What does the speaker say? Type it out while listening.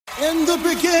In the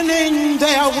beginning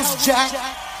there was Jack,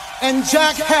 and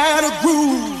Jack had a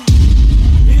groove.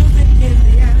 Music is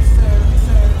the answer.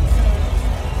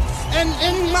 And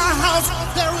in my house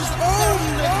there is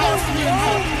only house music.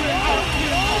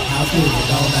 House music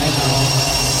all night long.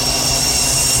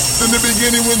 In the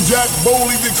beginning when Jack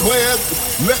boldly declared,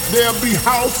 "Let there be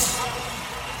house,"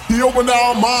 he opened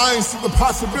our minds to the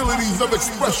possibilities of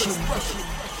expression.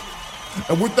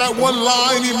 And with that one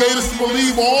line, he made us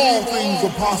believe all things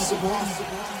are possible,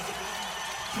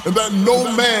 and that no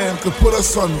man could put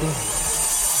us under.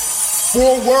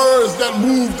 4 words that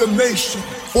moved the nation,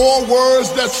 4 words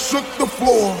that shook the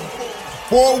floor,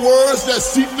 4 words that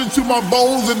seeped into my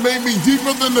bones and made me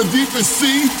deeper than the deepest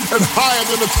sea and higher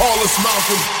than the tallest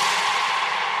mountain.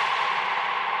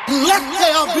 Let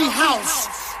there be house,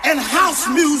 and house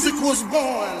music was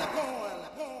born.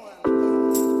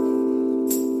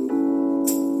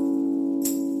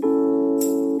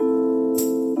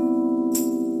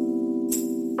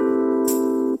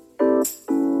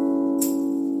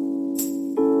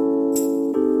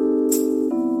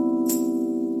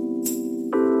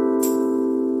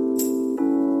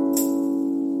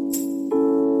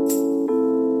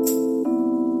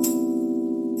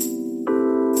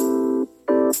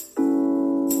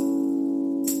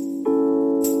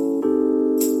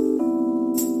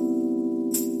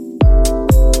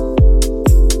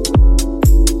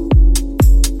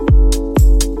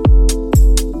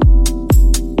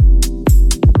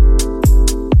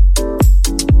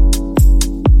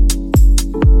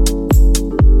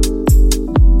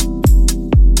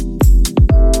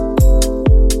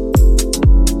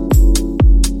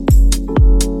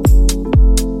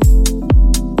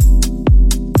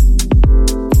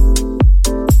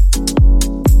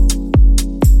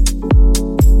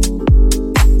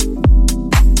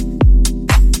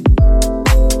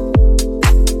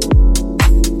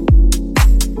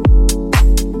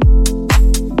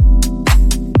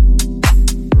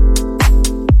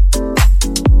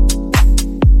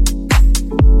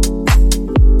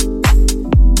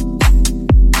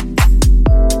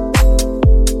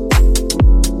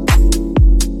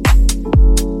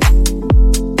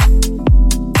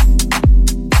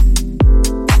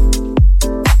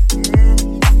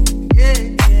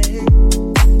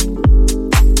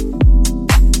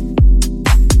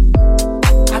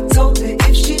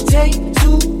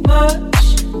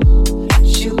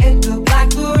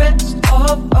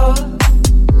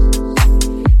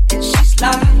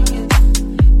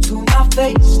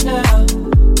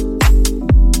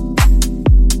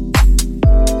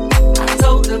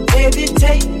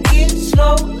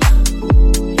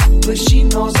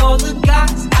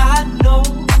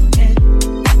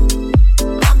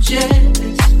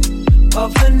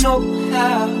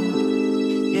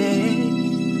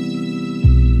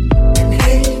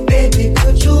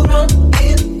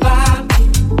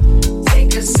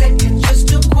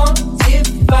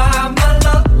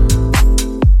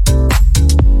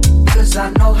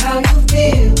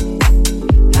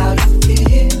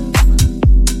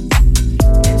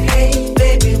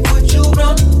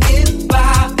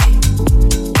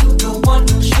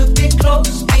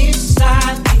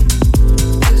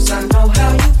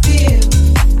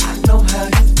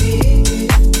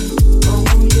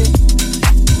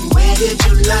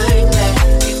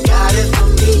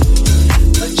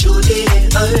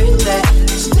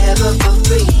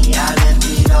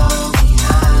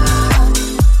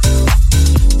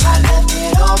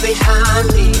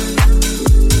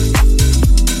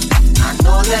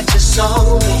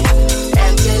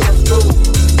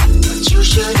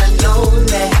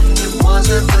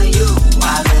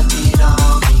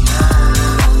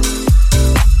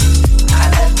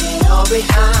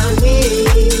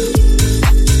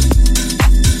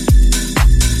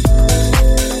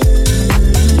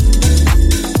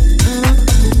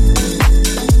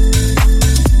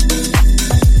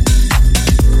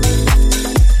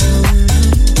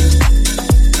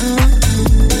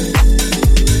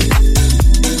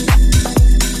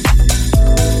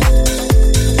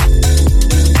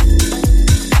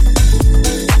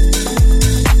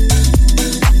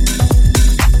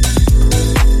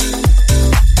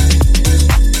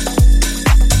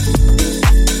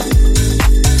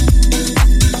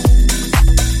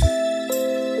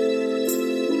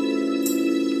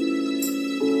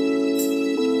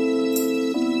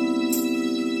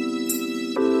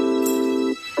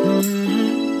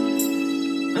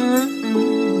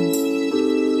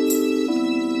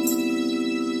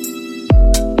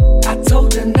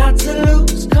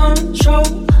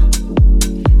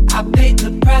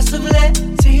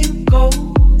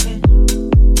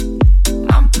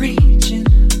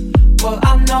 Well,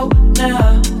 I know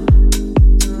now.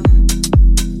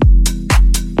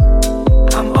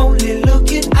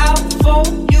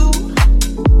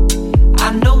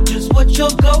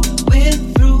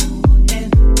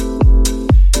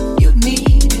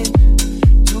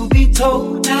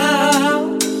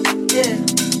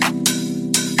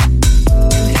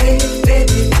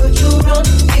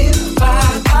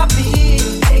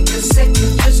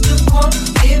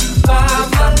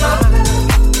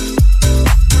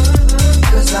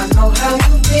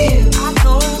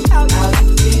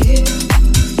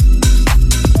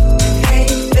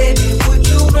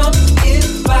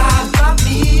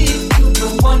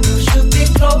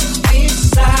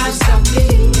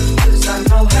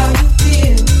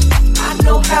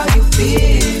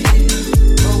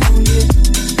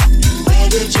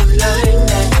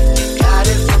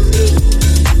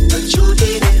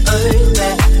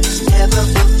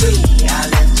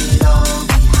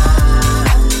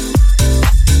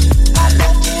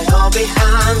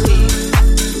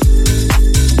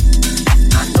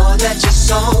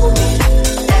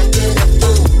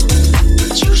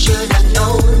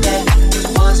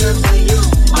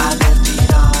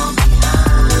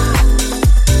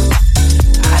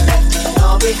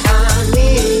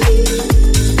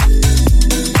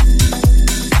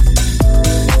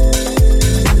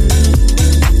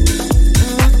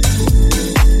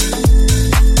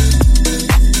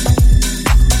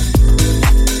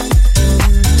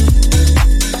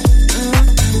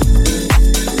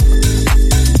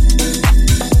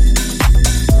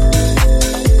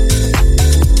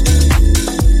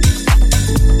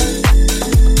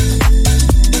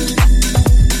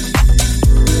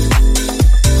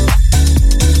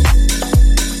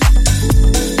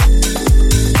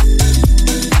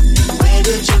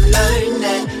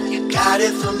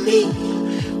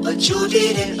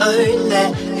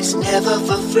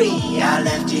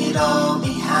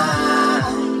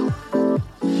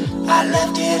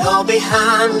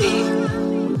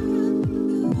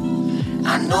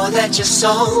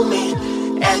 Saw me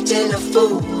acting a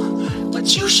fool,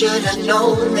 but you should have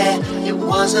known that it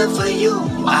wasn't for you.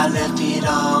 I left it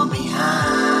all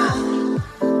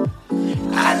behind.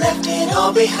 I left it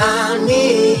all behind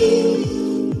me.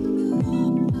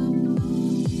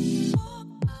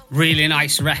 Really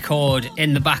nice record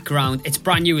in the background. It's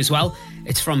brand new as well.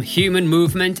 It's from Human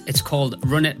Movement. It's called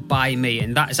Run It By Me,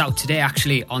 and that is out today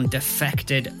actually on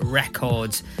Defected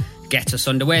Records. Gets us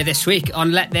underway this week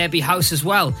on Let There Be House as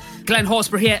well. Glenn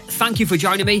Horsburgh here, thank you for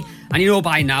joining me. And you know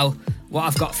by now what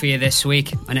I've got for you this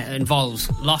week, and it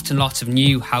involves lots and lots of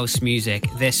new house music.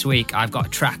 This week I've got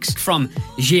tracks from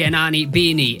Giannani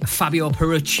Bini, Fabio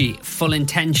Perucci, Full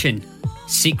Intention,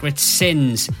 Secret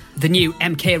Sins, the new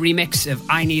MK remix of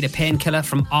I Need a Painkiller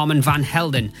from Armand Van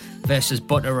Helden versus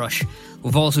Butter Rush.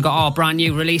 We've also got our brand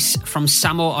new release from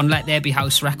Samo on Let There Be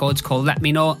House Records called Let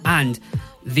Me Know, and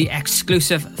the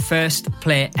exclusive first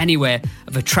play anywhere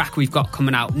of a track we've got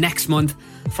coming out next month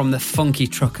from the Funky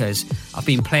Truckers. I've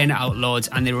been playing it out loads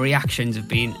and the reactions have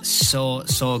been so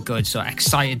good, so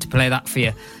excited to play that for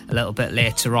you a little bit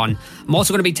later on. I'm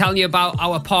also going to be telling you about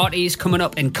our parties coming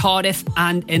up in Cardiff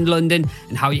and in London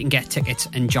and how you can get tickets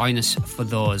and join us for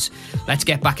those. Let's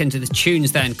get back into the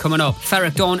tunes then. Coming up,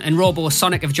 Ferreck Dawn and Robo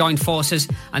Sonic have joined forces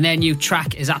and their new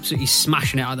track is absolutely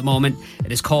smashing it at the moment.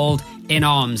 It is called In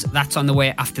Arms. That's on the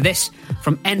way after this.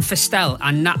 From Enfestel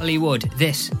and Natalie Wood,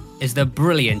 this is the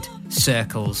brilliant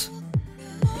Circles.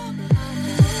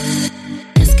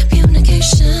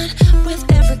 Miscommunication with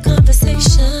every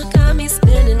conversation got me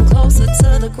spinning closer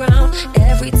to the ground.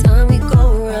 Every time we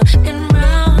go round and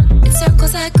round, in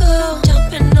circles I go,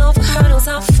 jumping over hurdles,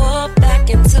 I'll fall back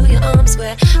into your arms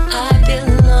where I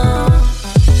belong.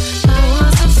 I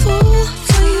was a fool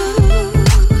for you,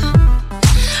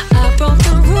 I broke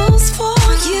the rules for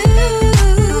you.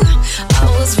 I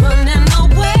was running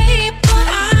away, but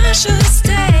I should have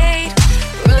stayed,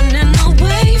 running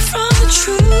away from the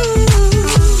truth.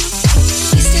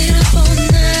 We stayed up all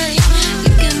night,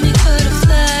 you give me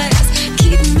butterflies,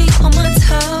 keeping me on my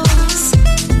toes.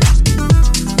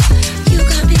 You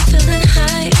got me feeling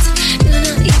hyped, you're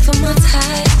not even my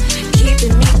type,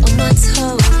 keeping me on my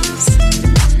toes.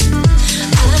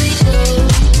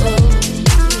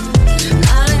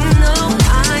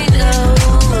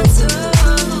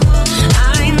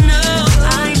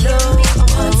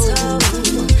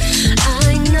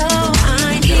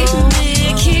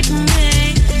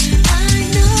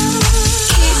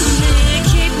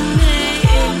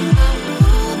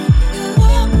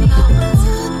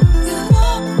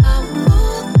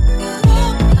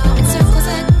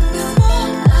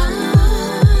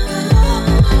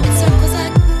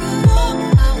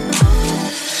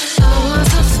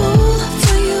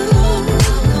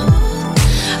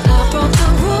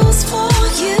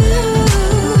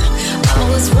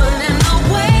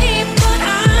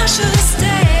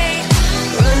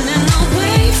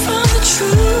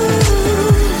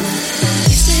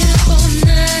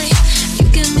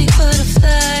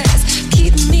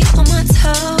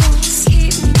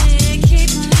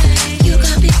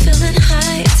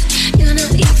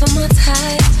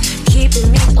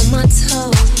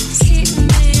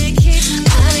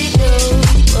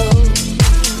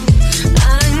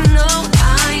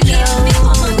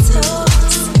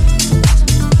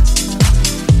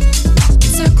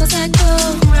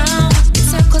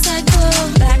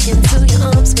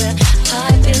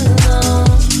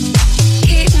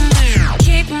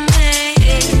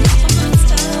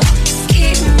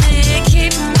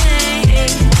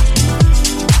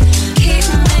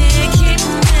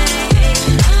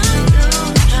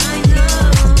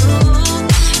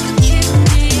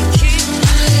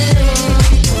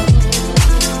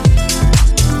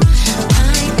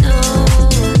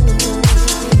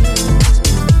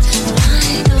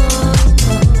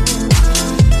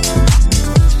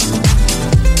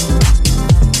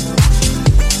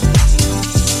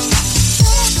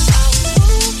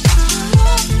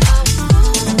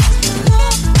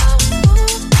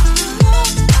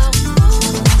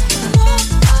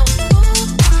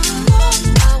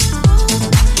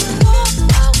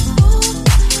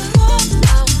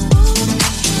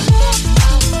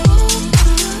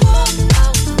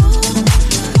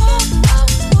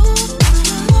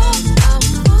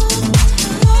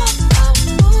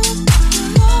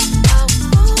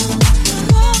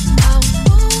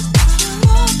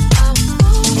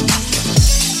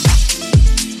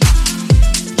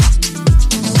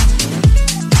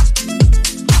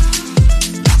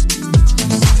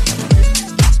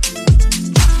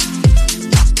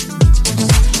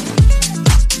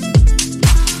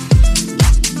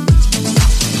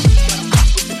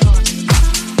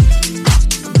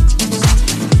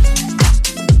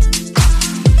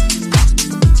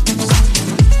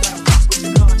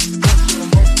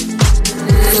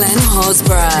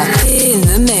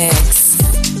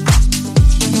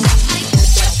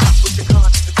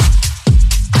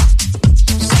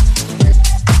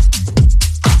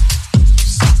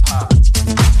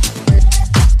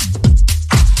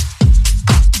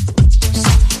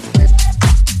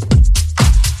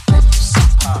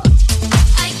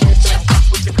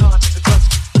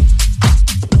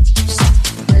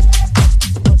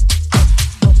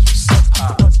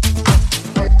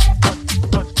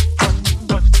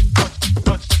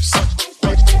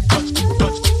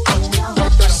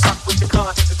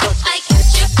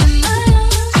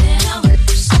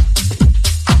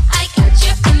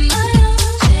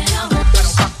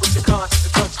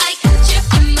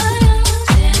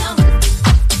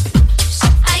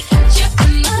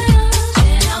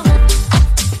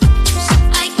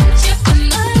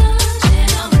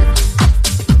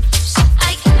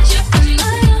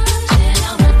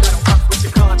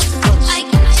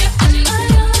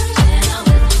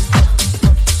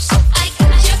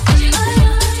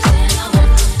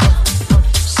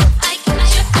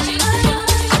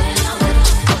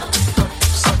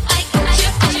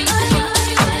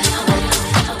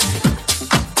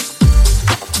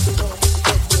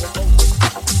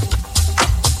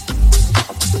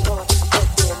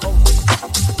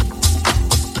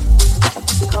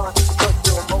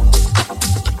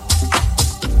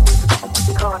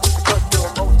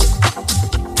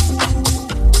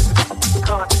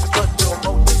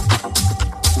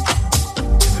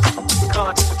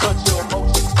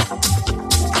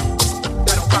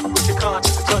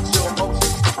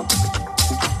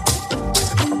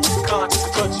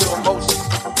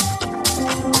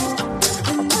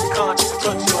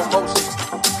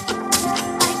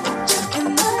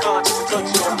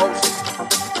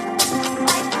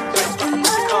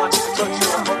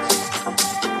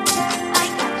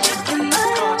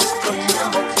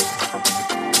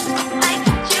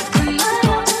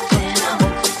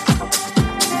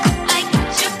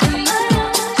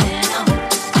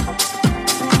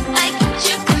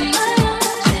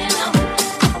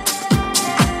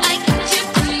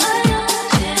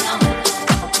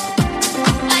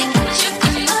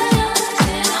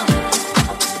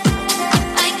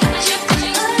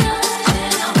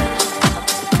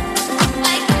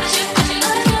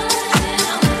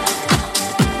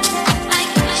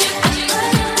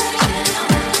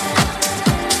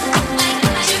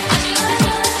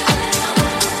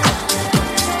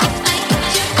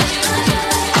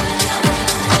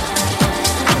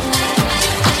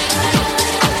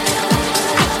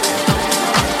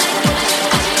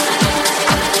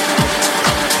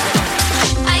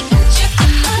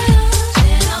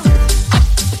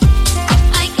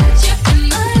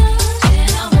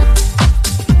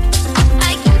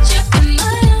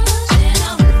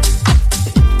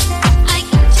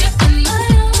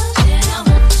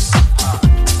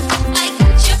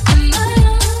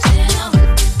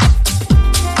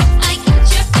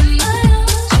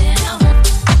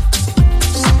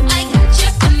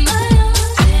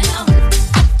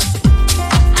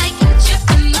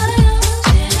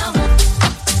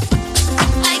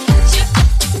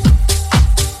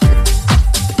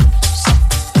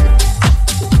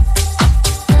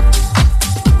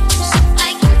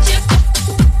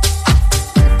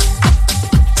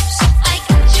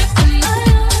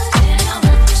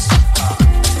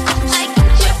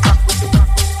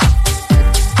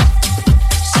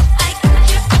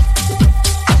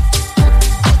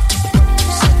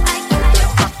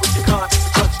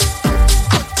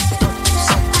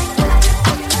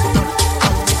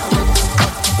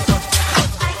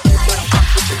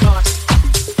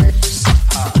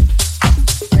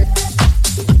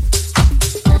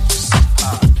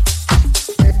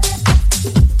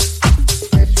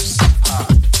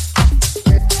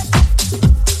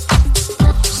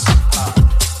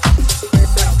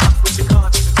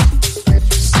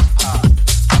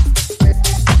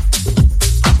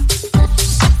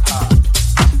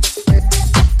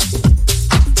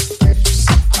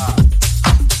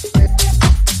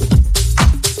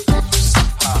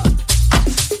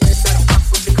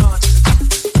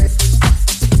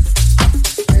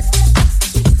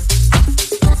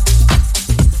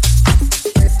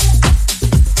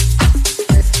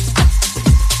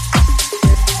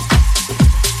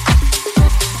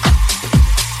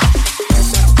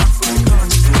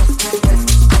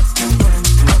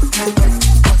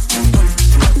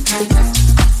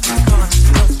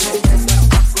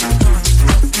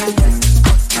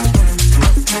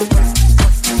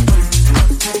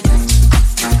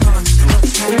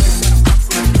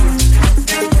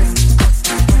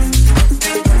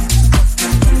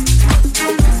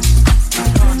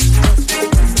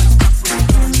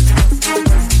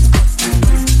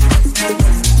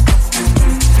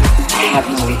 have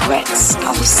no regrets.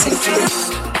 I was simply.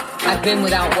 I've been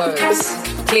without words.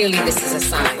 Clearly this is a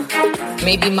sign.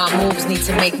 Maybe my moves need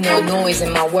to make more noise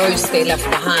and my words stay left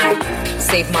behind.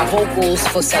 Save my vocals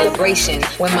for celebration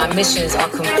when my missions are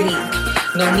complete.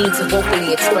 No need to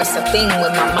vocally express a thing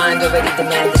when my mind already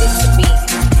demanded it to be.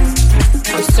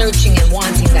 I'm searching and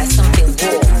wanting that something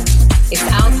raw. It's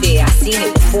out there, I've seen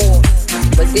it before.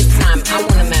 But this time I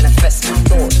want to manifest my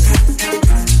thoughts.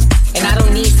 And I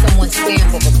don't need someone's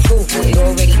stamp of approval, it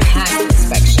already passed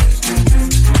inspection.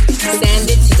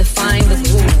 Sanded to define the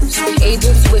grooves,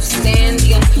 able to withstand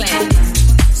the unplanned.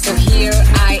 So here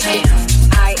I am,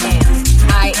 I am,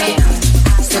 I am.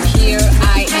 So here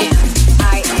I am,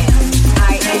 I am,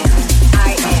 I am,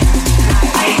 I am.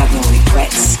 I have no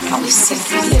regrets. I was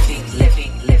simply living,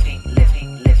 living, living,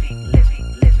 living, living, living, living,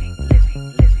 living,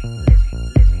 living,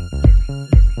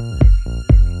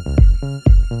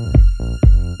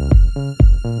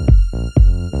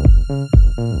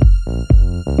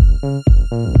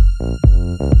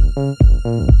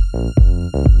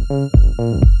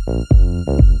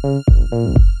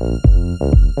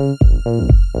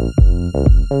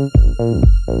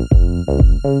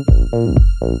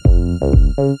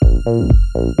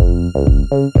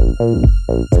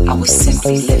 I was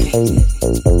simply living.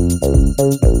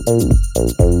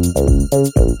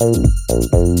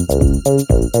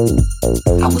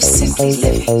 I was simply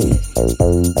living.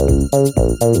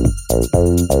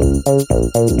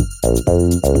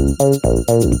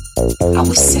 I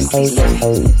was simply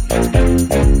living.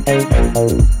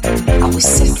 I was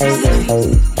simply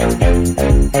living.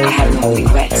 I had no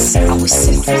regrets. I was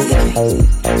simply living.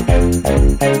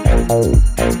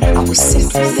 I was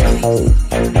simply living.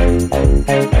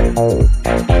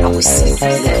 I was simply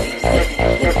living.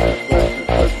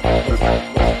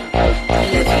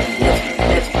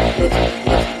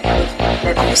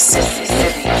 I was simply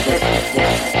living.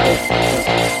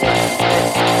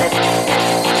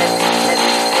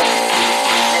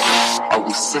 I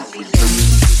was simply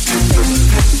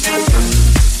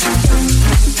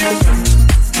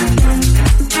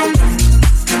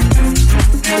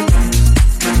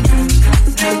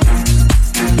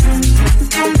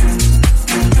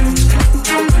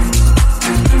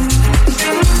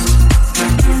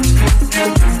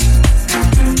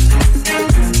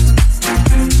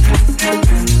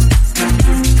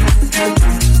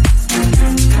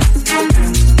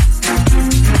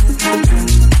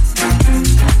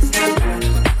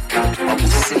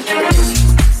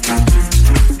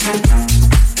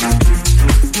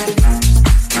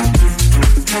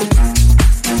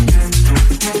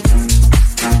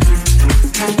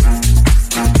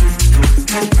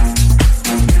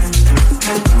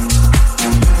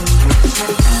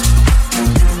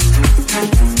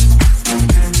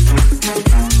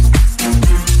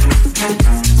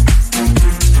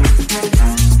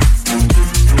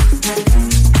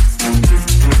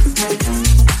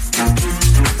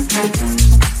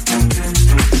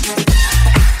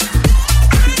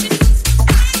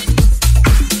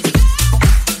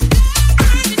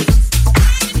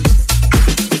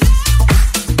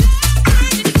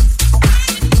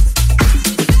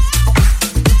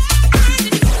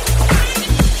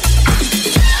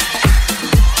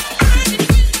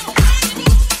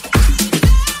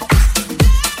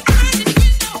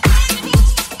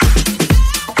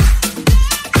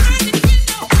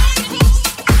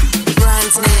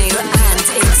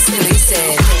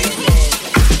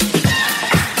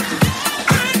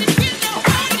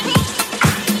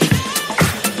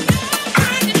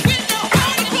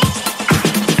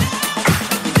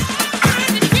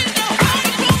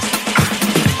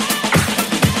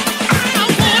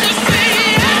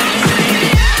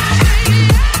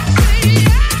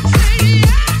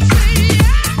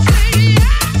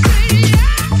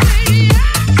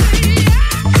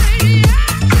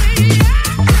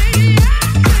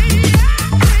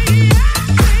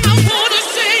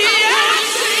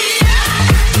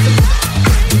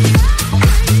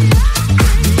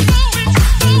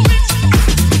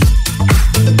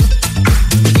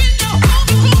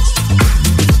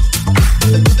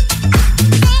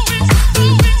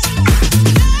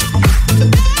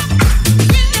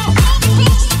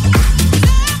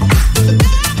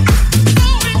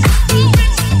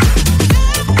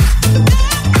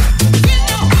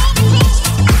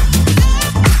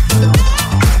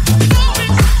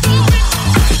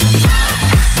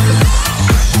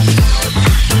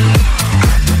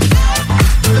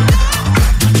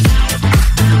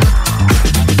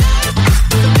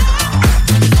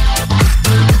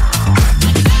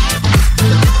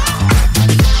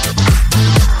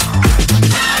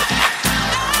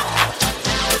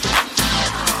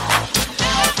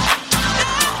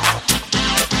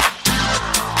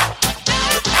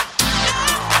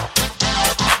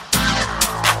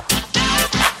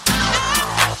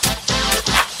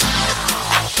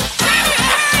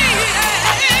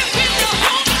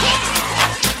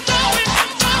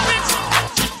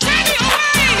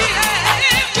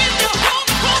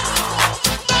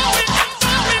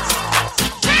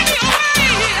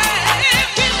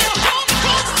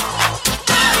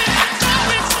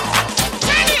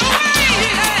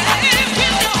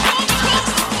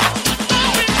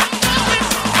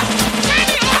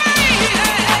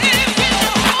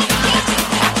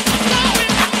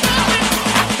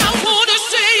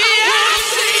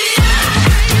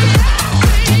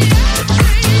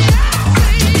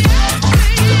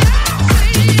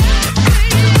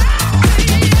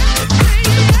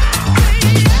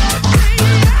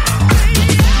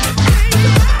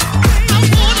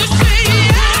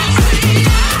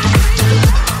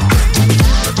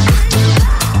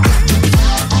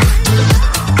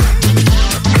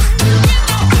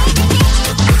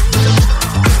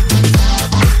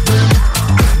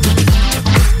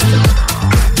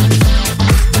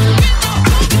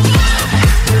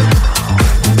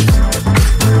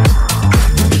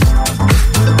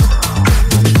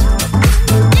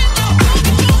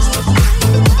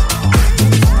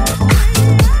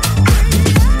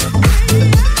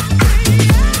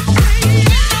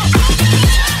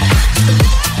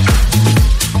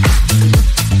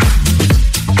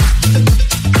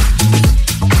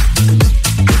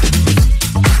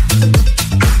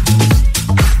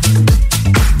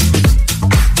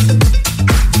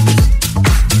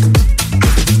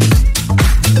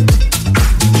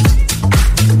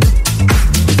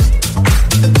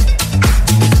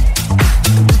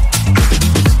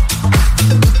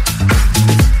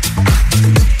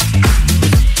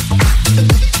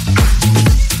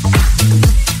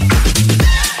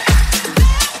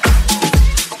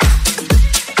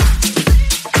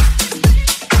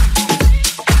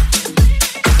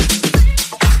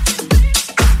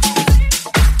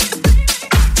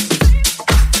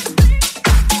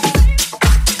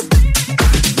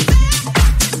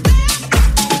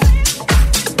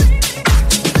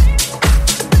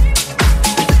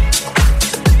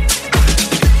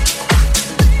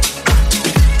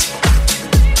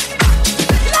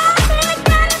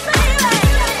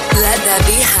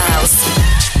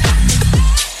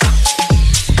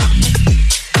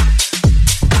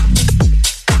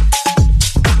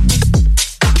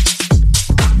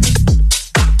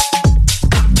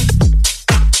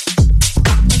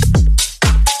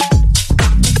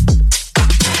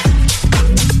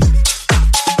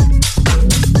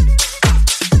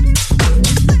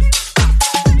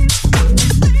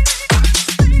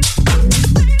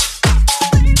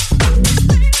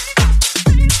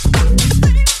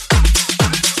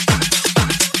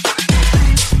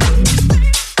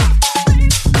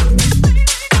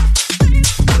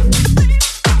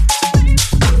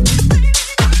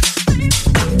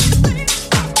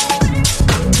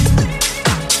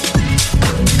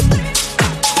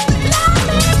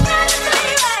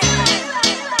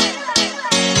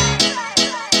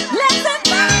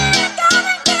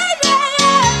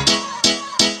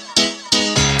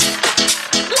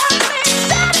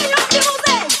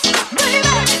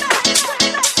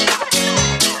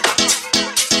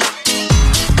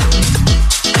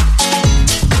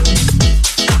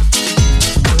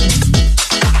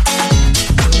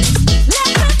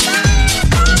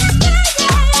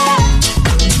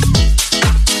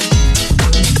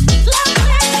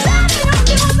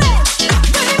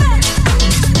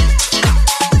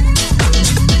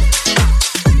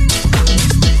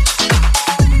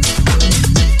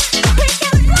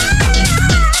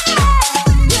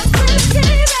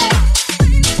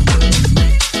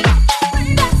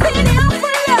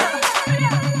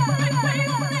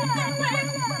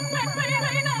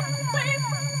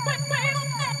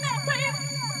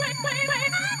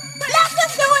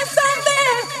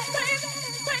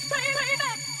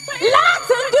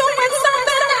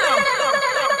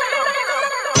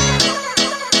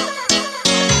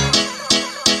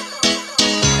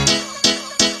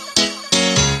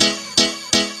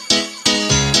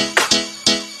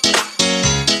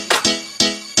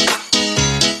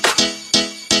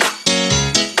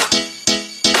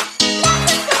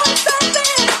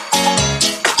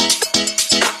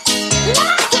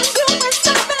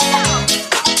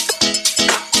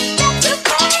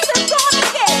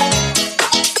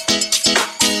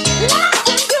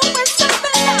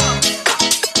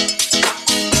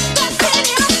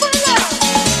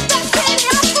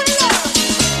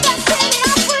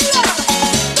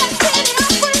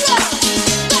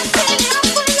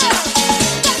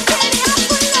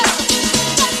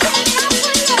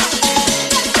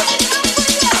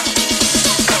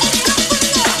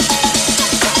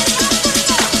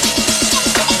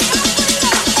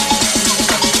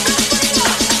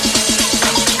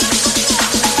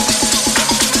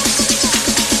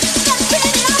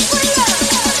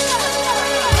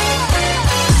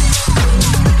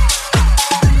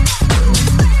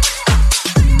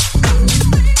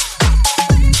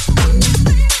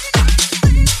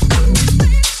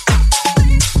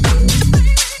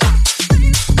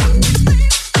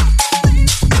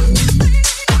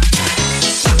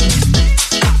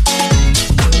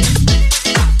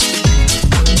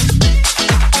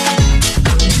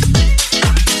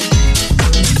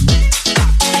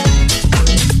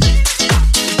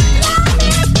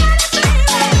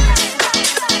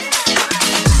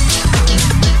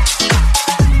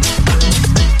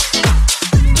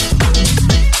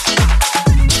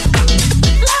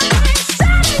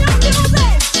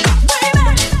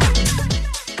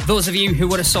Those of you who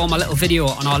would have saw my little video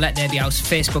on our Let There Be House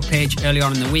Facebook page earlier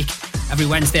on in the week, every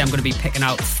Wednesday I'm going to be picking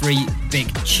out 3 big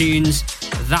tunes.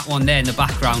 That one there in the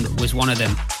background was one of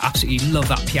them. Absolutely love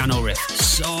that piano riff.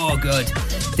 So good.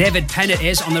 David Pennant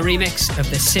is on the remix of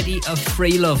The City of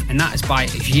Free Love, and that is by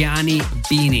Gianni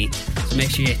Bini. So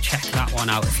make sure you check that one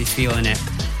out if you're feeling it.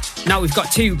 Now we've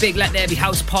got 2 big Let There Be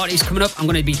House parties coming up. I'm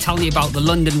going to be telling you about the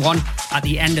London one at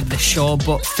the end of the show,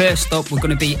 but first up we're going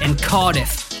to be in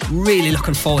Cardiff. Really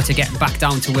looking forward to getting back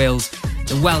down to Wales.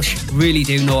 The Welsh really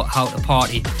do know how to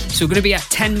party. So we're going to be at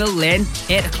 10 Mill Lane,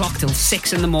 8 o'clock till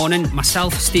 6 in the morning.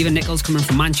 Myself, Stephen Nichols coming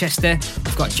from Manchester.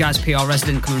 We've got Jazz PR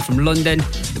Resident coming from London.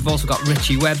 We've also got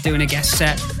Richie Webb doing a guest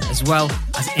set, as well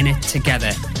as In It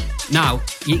Together. Now,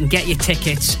 you can get your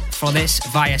tickets for this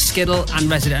via Skiddle and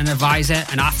Resident Advisor,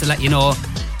 and I have to let you know,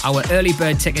 our early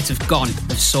bird tickets have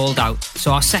sold out.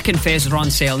 So our second phase are on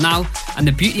sale now, and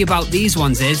the beauty about these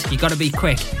ones is you got to be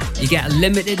quick. You get a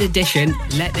limited edition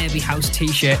Let There Be House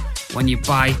t-shirt when you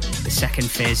buy the second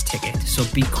phase ticket. So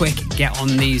be quick, get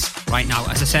on these right now.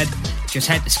 As I said, just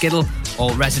head to Skiddle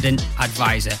or Resident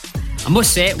Advisor. I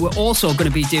must say, we're also going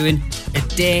to be doing a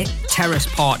day terrace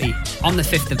party on the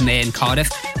 5th of May in Cardiff.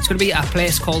 It's going to be at a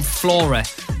place called Flora.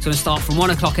 It's going to start from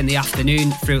 1 o'clock in the afternoon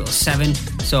through till 7.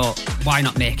 So why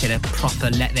not make it a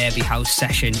proper Let There Be House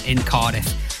session in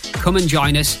Cardiff? Come and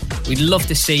join us. We'd love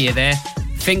to see you there.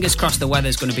 Fingers crossed the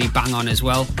weather's going to be bang on as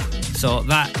well. So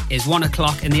that is 1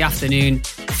 o'clock in the afternoon,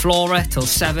 Flora till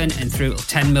 7 and through till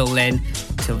 10 Mill Lane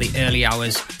till the early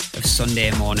hours of Sunday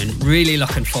morning. Really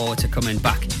looking forward to coming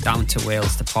back down to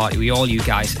Wales to party with all you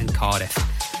guys in Cardiff.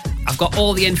 I've got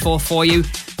all the info for you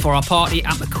for our party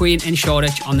at McQueen in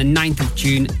Shoreditch on the 9th of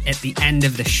June at the end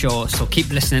of the show, so keep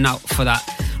listening out for that.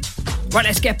 Right,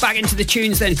 let's get back into the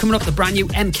tunes then. Coming up, the brand new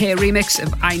MK remix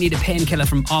of I Need a Painkiller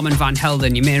from Armand van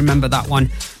Helden. You may remember that one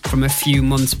from a few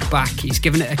months back. He's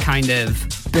given it a kind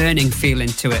of burning feeling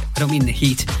to it. I don't mean the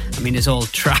heat, I mean his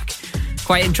old track.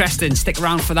 Quite interesting, stick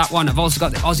around for that one. I've also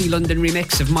got the Aussie London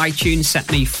remix of My Tune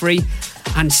Set Me Free,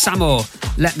 and Samo,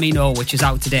 Let Me Know, which is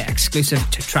out today, exclusive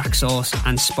to Traxsource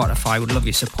and Spotify. Would love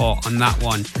your support on that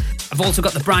one. I've also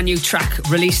got the brand new track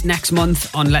released next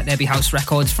month on Let There Be House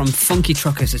Records from Funky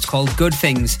Truckers. It's called Good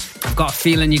Things. I've got a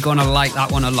feeling you're going to like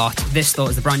that one a lot. This, though,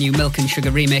 is the brand new Milk and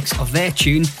Sugar remix of their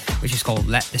tune, which is called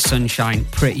Let the Sun Shine.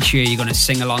 Pretty sure you're going to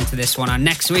sing along to this one. And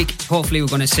next week, hopefully we're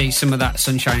going to see some of that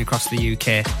sunshine across the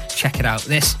UK. Check it out.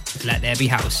 This is Let There Be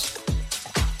House.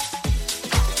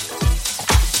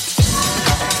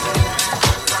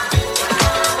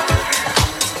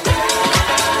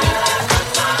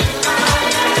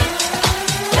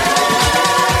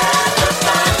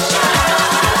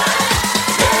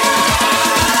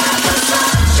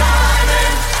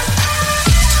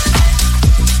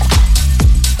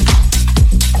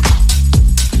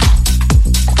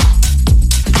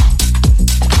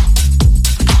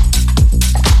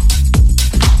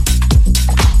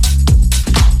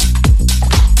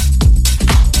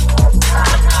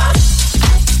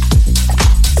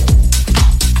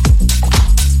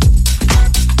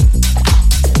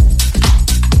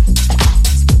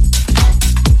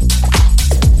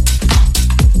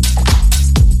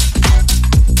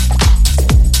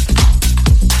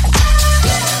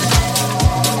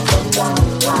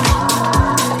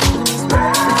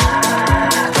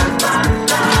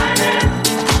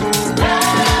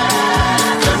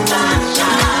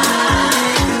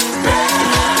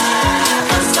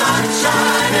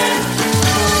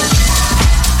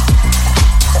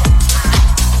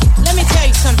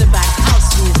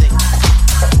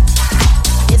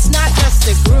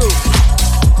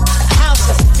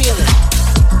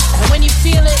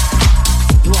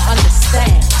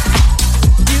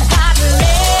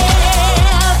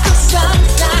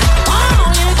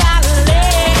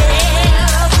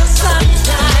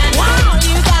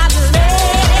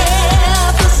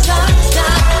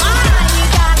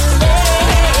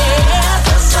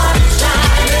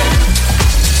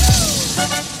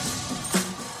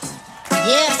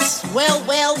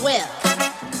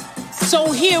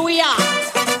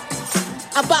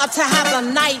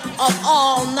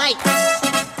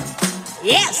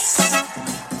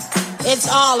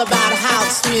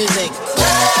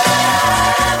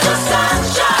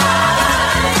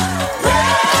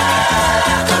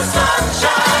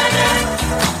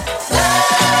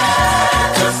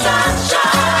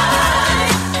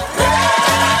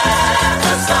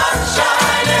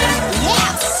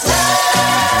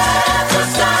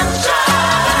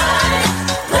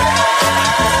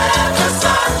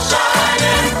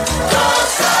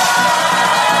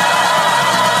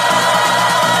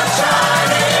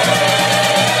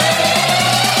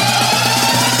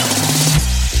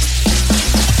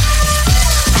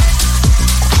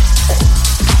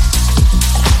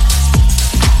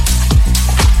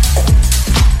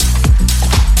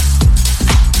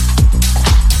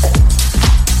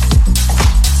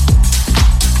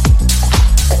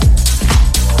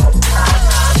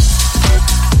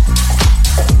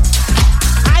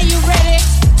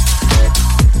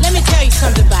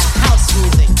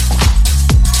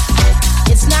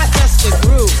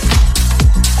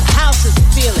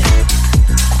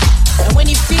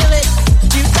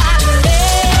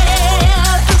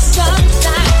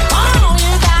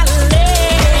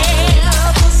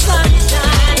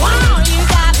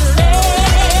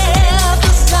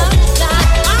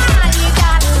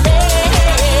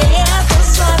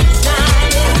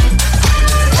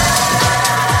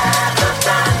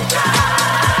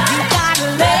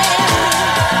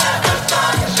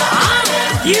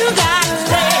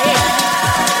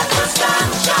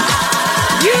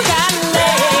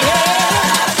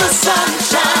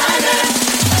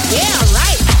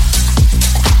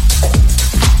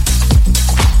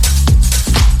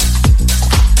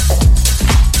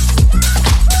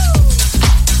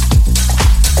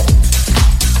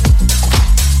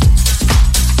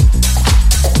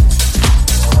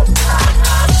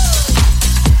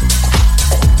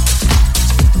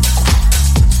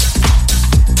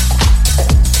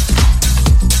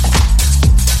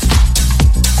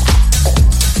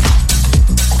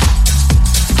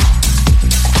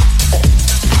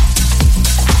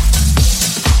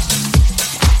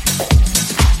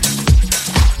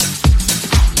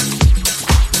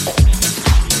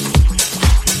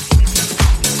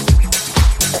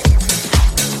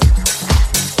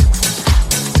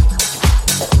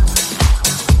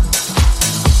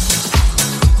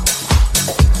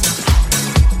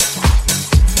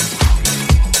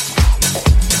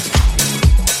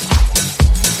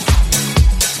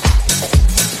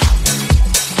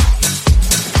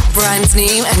 brand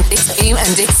new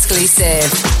and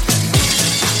exclusive.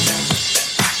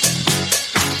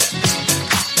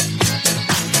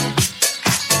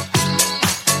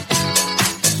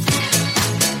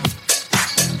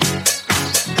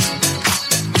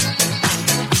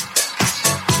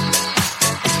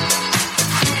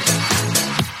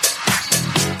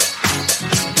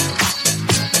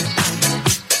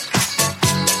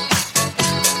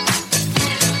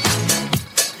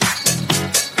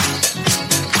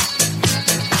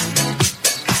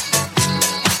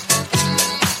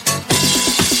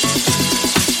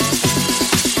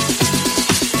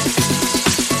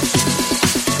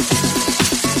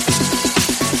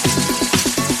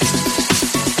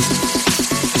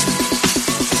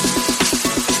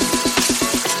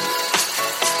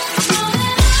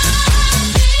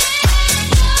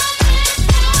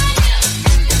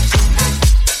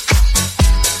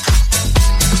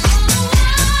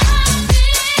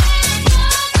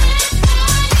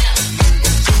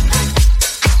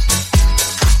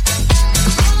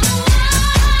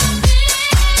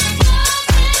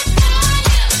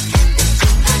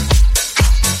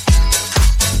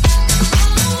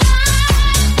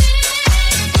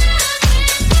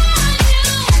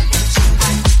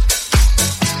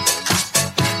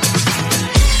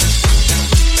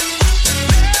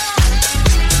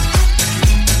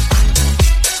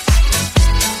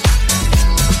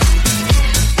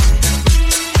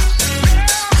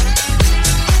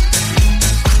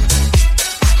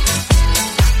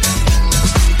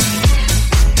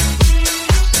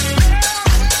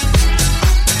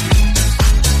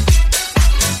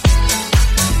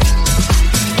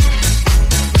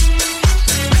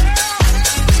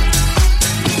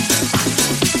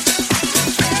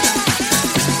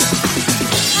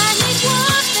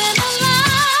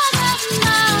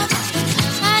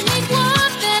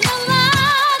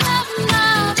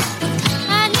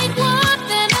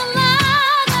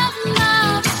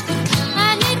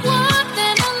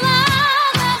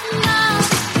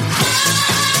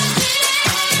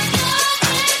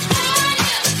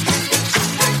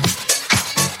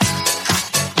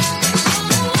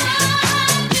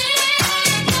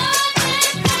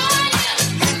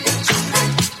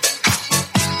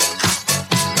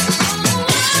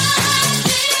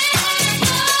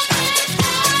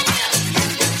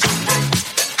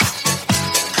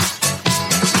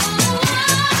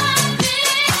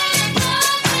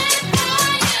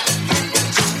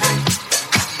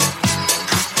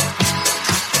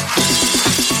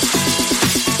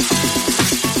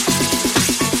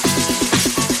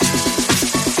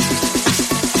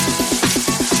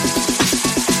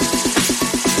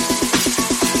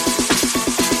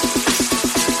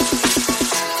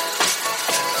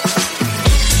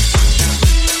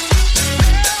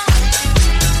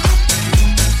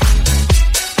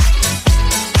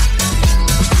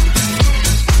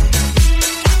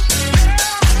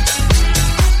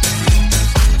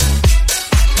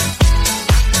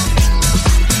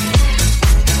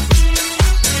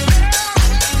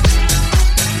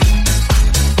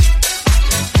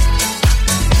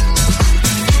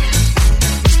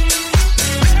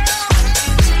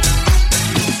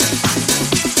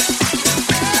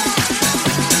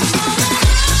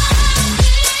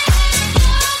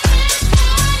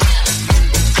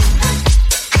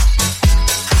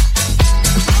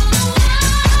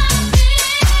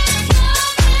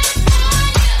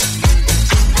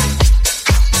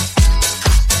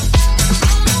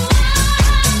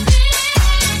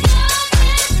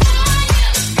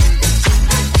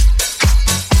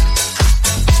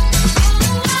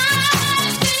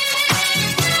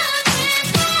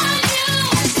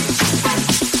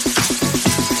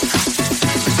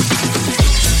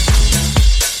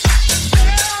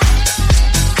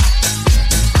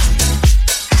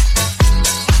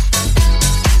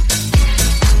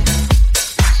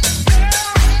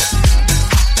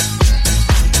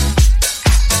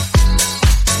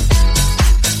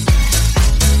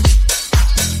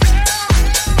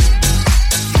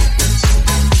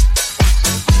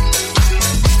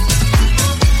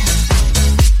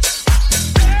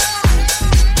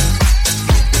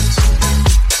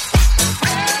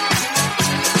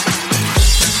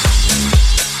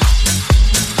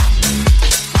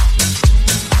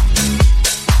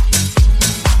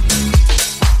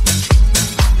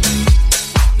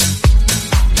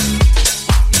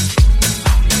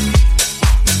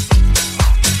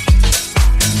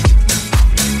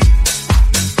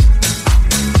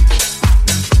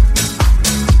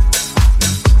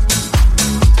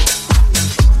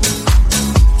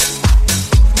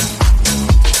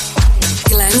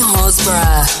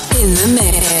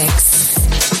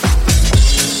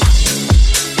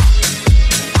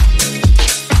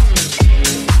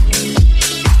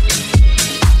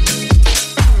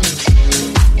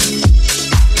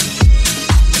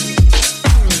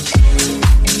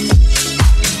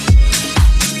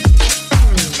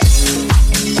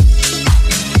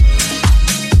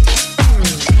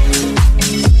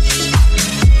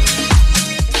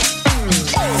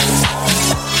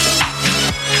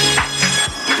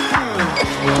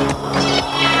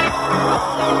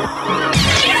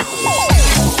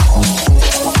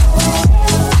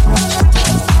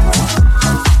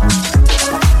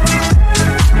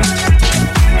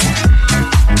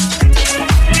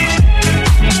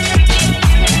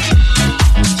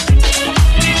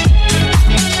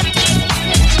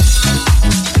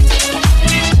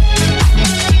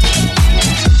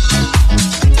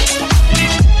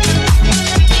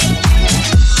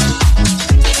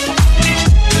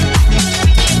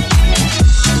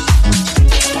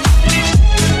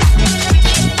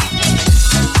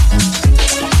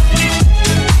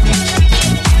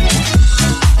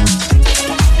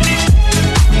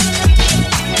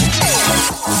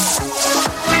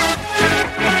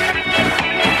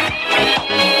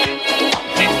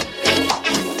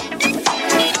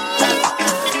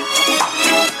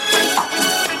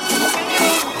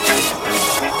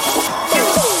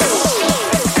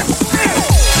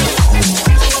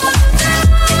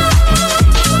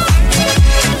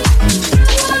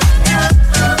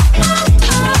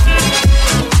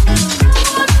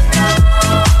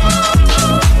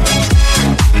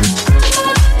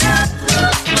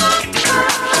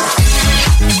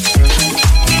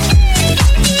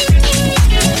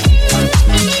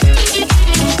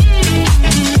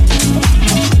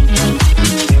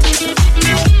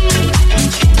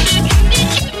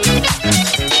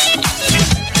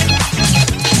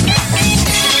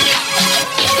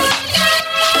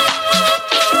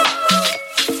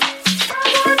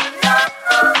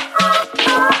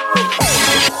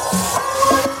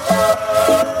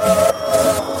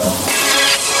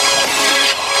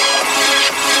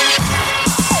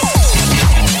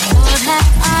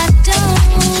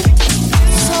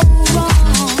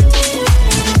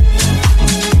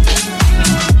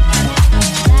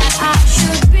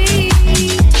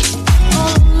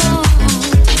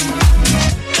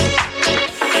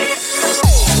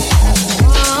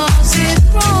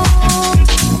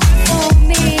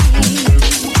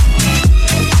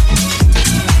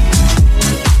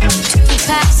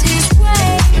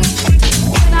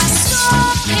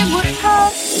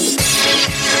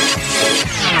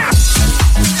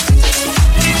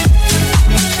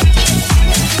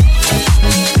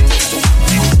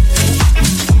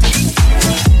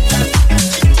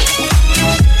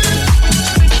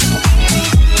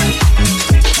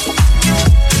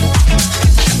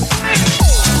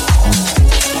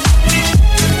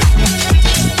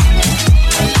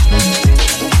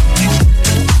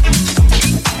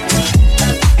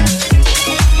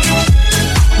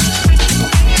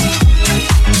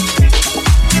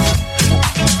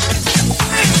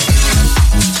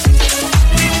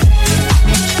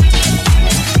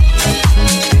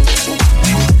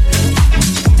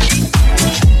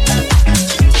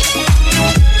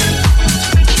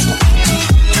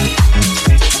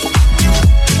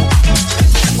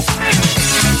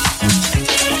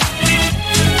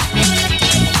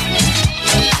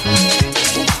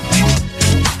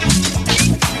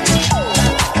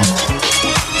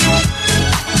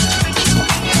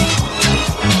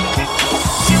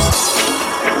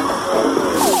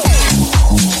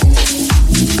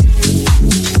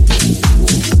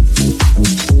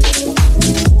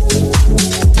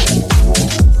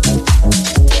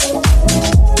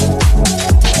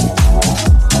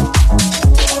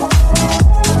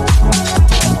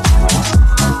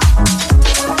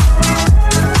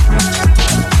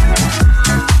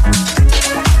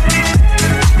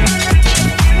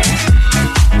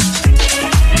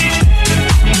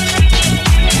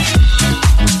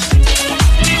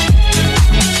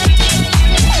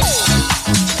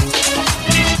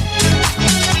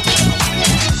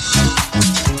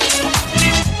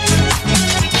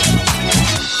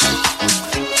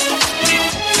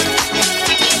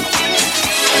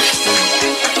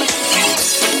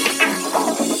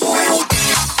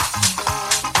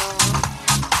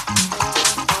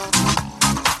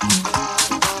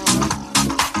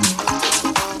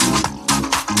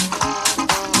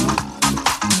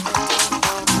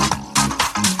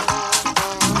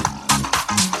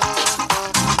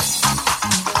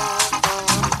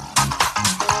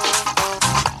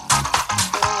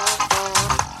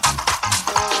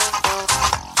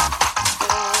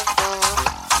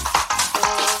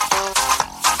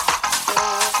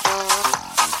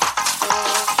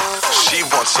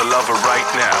 wants a lover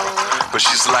right now, but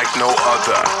she's like no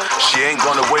other. She ain't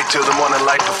gonna wait till the morning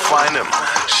light to find him.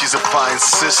 She's a fine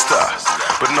sister,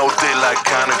 but no daylight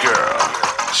kind of girl.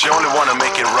 She only wanna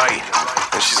make it right,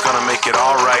 and she's gonna make it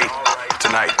all right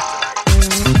tonight.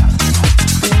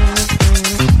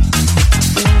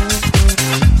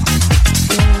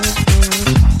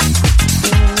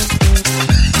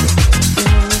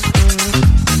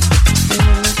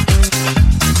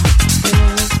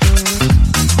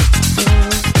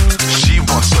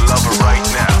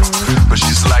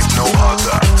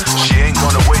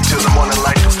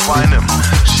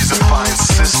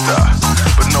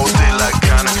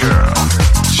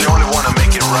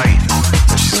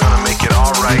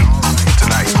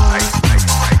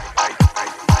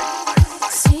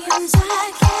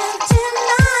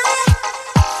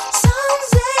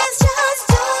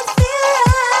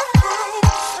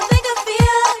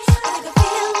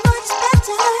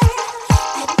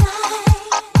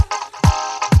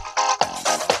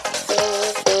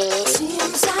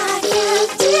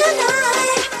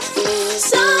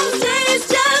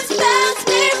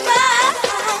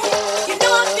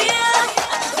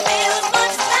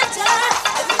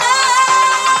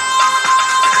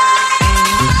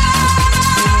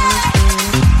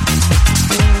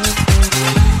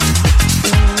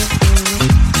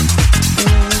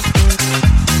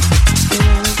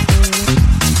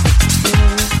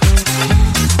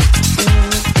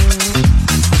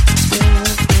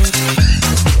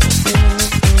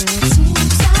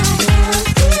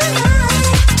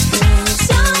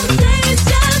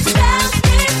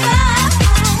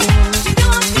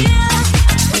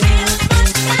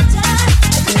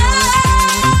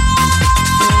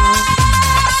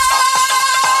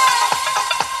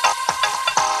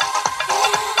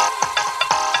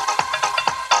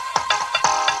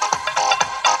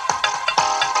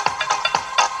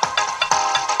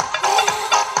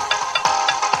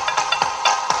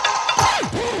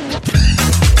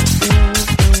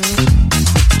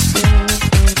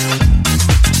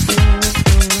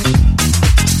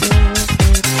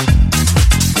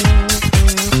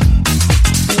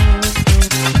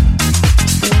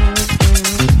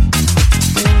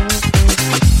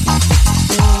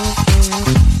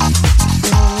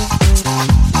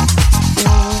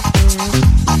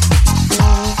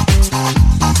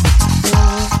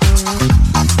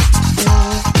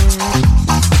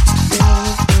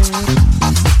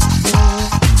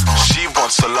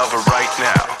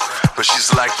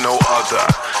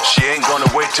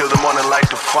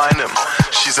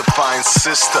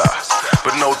 Sister,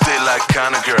 but no daylight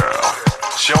kind of girl.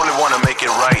 She only wanna make it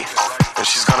right, and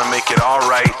she's gonna make it all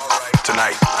right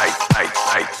tonight.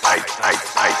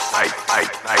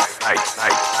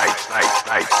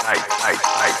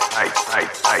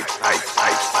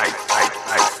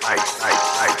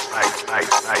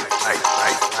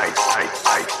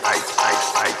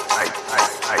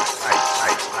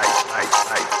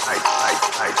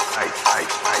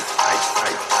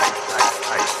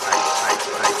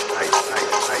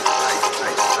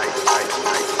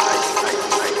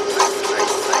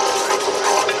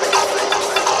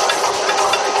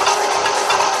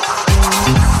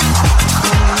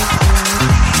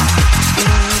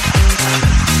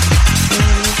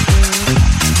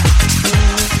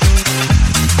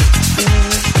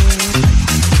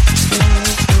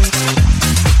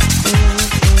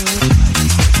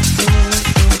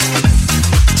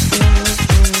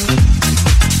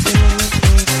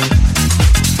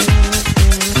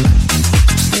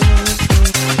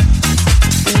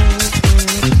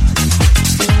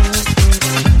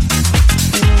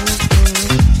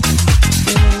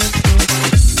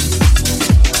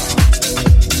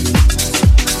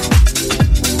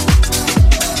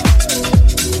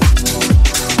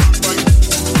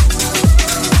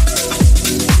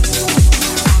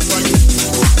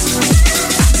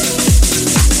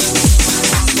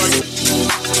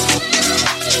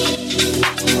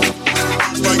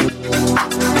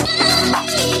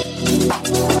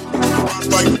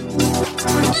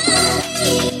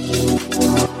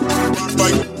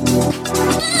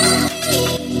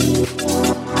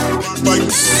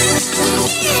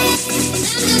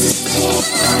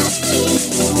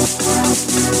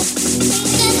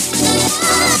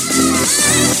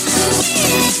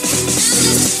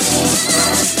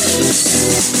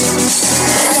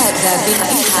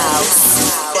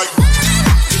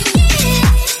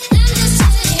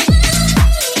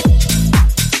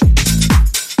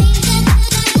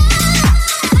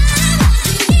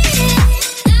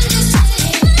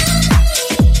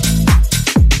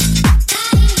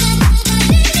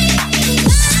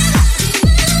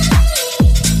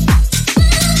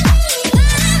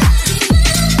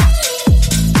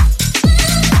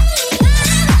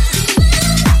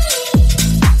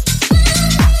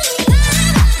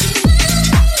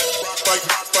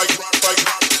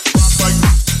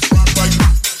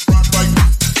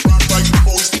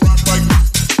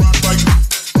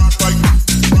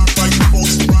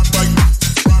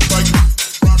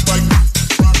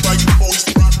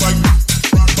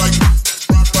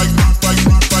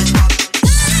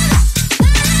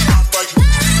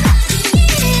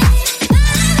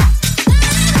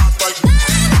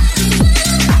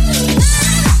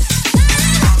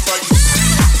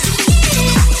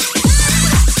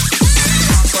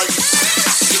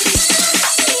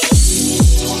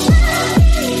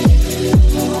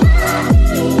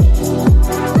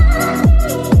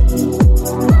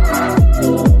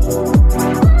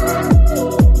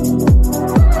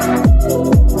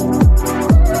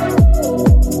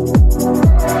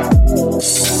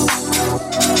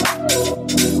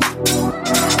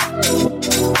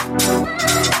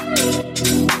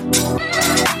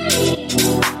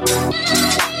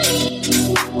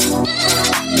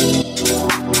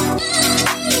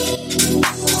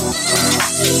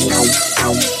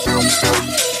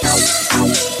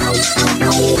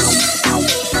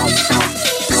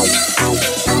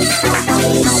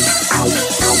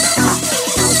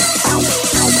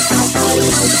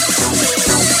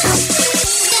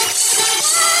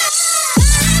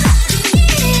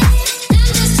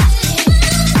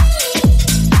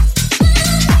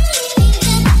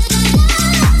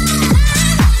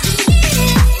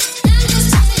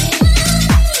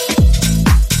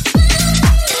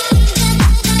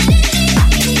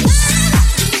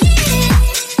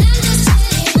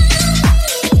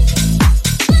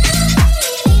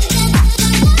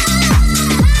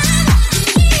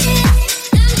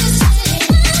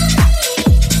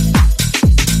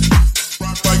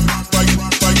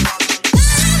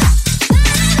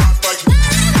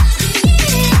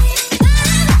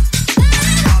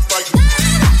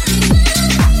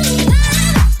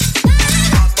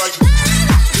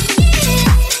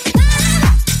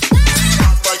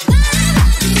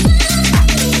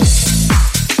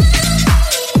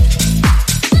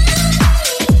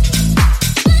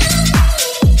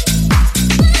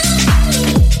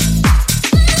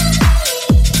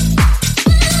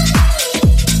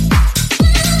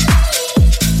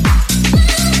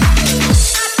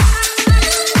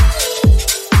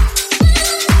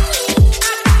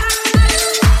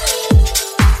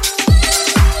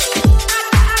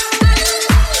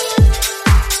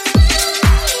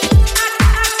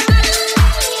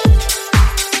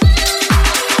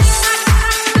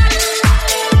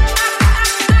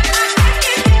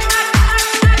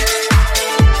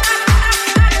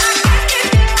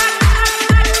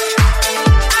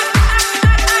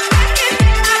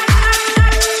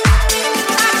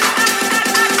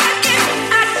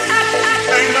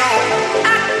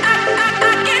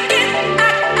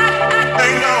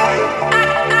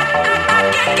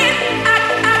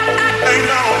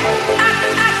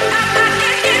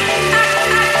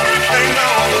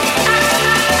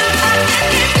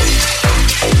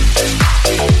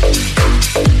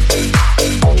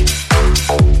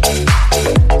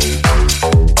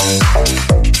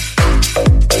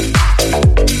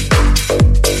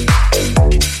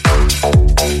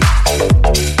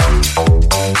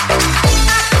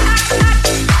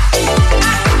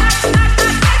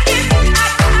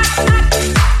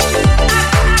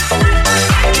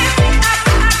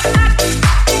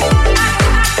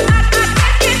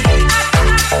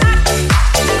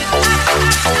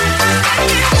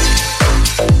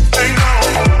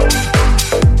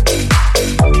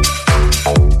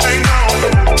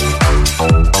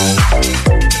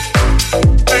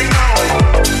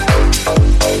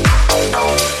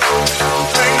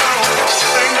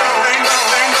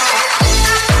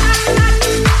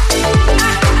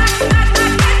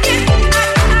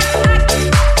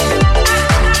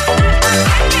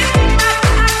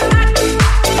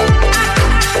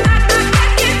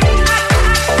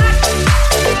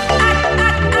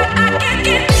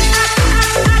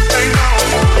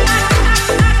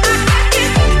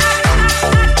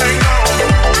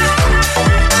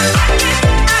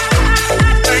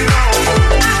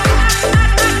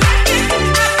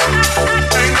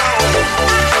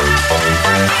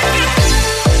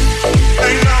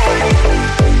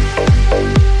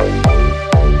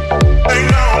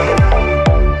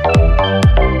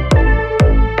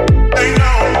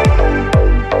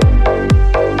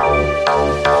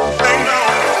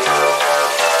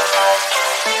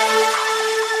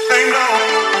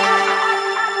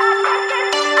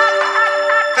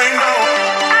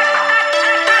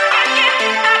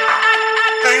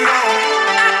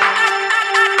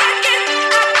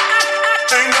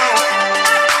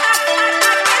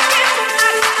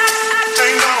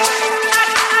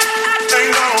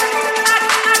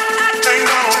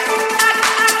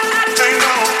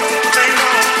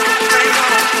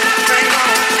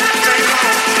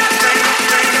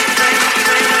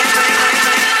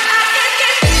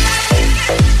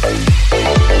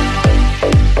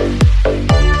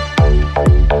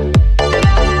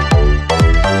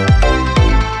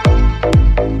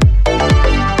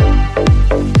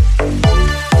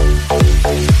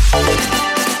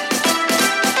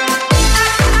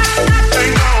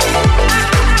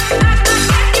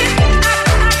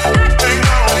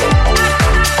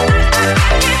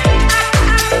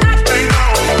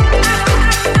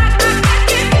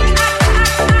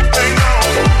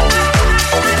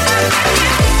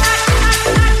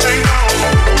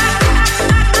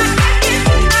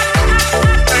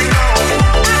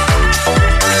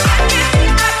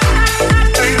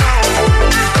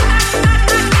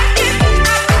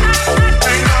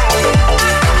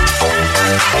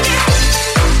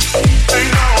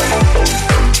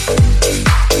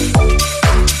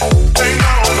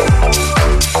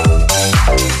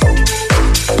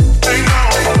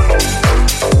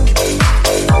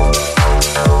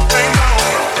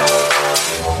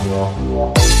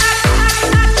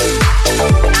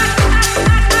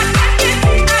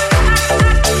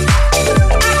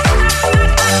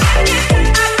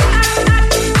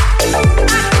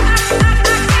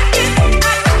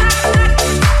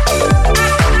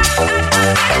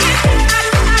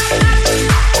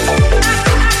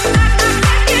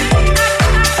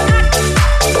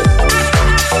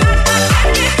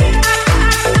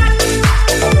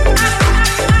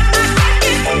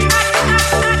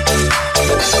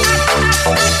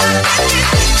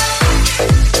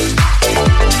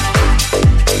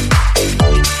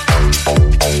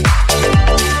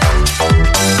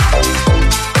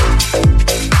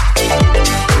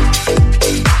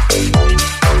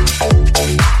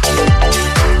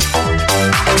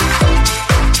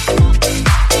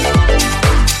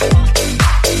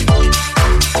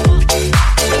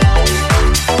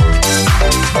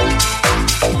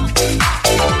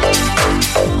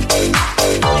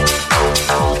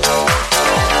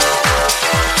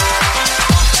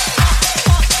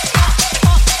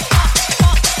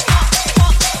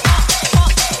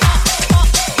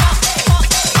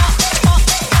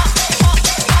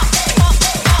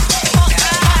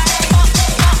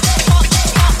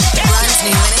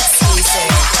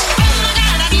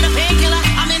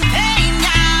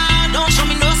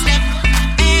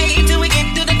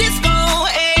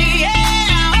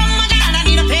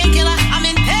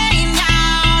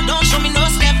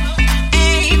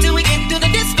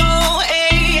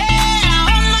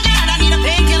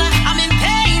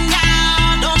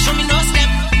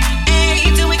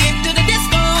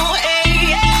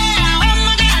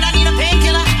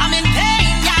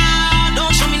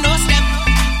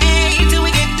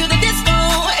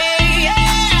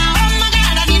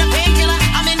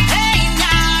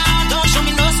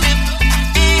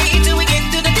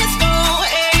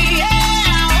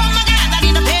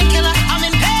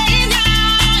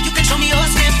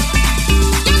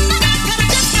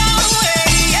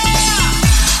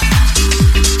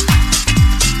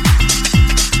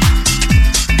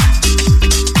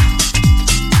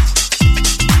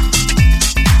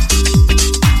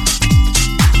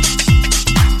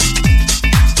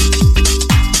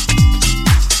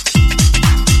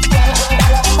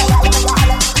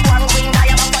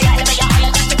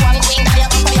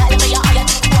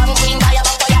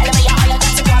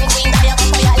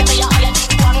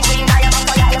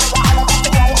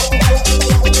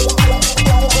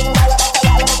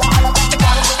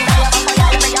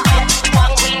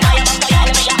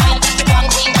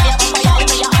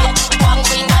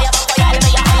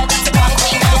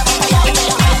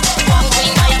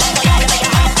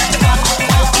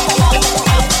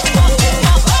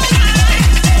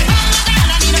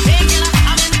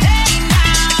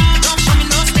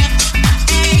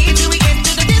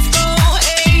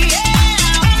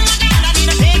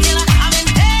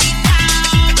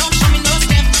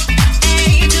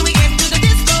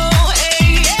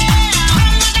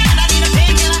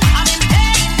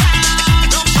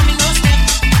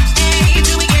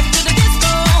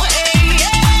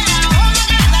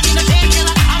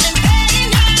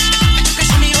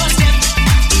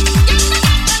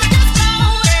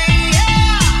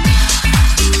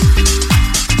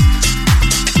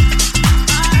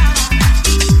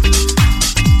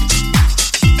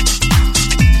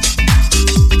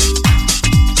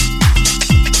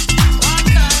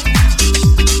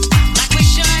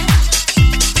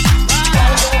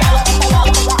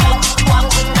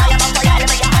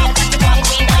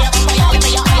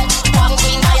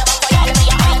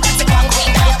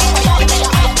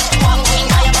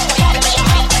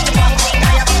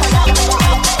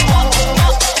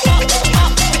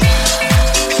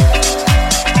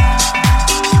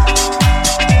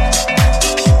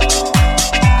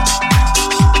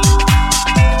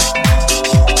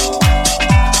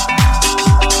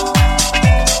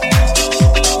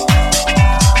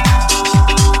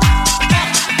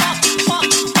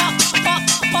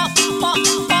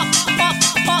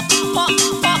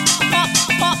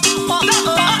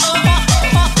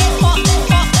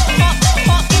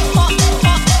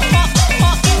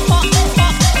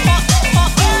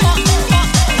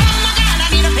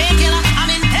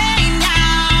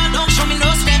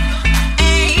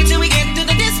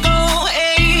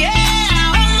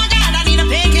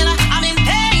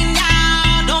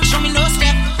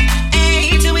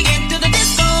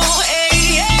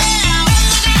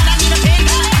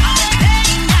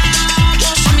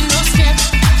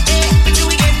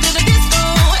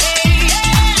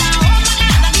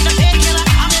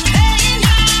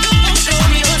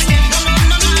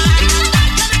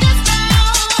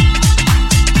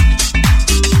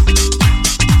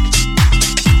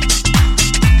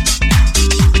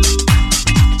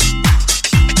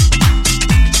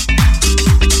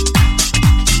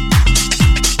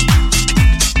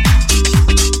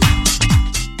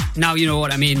 Now you know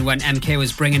what I mean when MK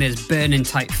was bringing his burning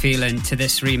type feeling to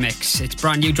this remix. It's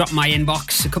brand new, dropped in my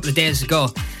inbox a couple of days ago.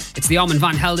 It's the Armand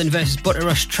Van Helden versus Butter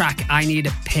Rush track, I Need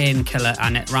a Painkiller,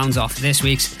 and it rounds off this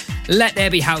week's Let There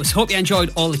Be House. Hope you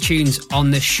enjoyed all the tunes on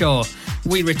the show.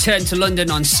 We return to London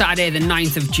on Saturday the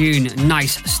 9th of June.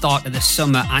 Nice start of the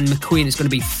summer, and McQueen is going to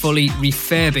be fully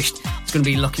refurbished. It's going to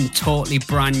be looking totally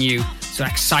brand new. So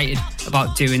excited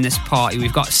about doing this party.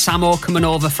 We've got Samo coming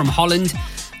over from Holland.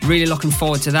 Really looking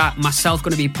forward to that. Myself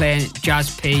going to be playing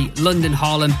Jazz P, London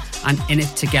Harlem, and In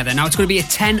It Together. Now it's going to be a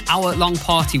 10-hour long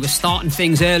party. We're starting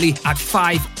things early at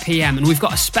 5 p.m. and we've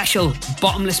got a special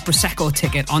bottomless Prosecco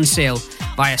ticket on sale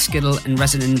via Skiddle and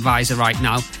Resident Advisor right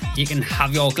now. You can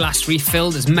have your glass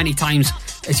refilled as many times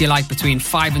as you like between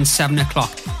 5 and 7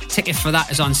 o'clock. Ticket for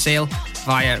that is on sale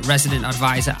via Resident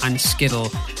Advisor and Skiddle.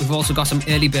 We've also got some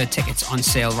early bird tickets on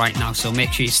sale right now, so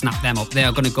make sure you snap them up. They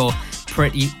are going to go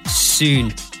pretty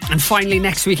soon. And finally,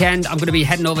 next weekend, I'm going to be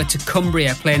heading over to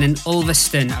Cumbria, playing in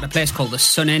Ulverston at a place called the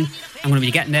Sun Inn. I'm going to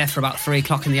be getting there for about 3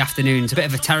 o'clock in the afternoon. It's a bit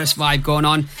of a terrace vibe going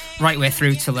on right way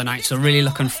through till the night, so really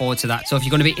looking forward to that. So if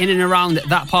you're going to be in and around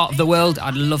that part of the world,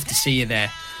 I'd love to see you there.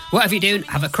 Whatever you're doing,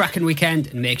 have a cracking weekend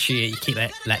and make sure you keep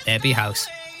it Let There Be House.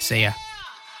 See ya.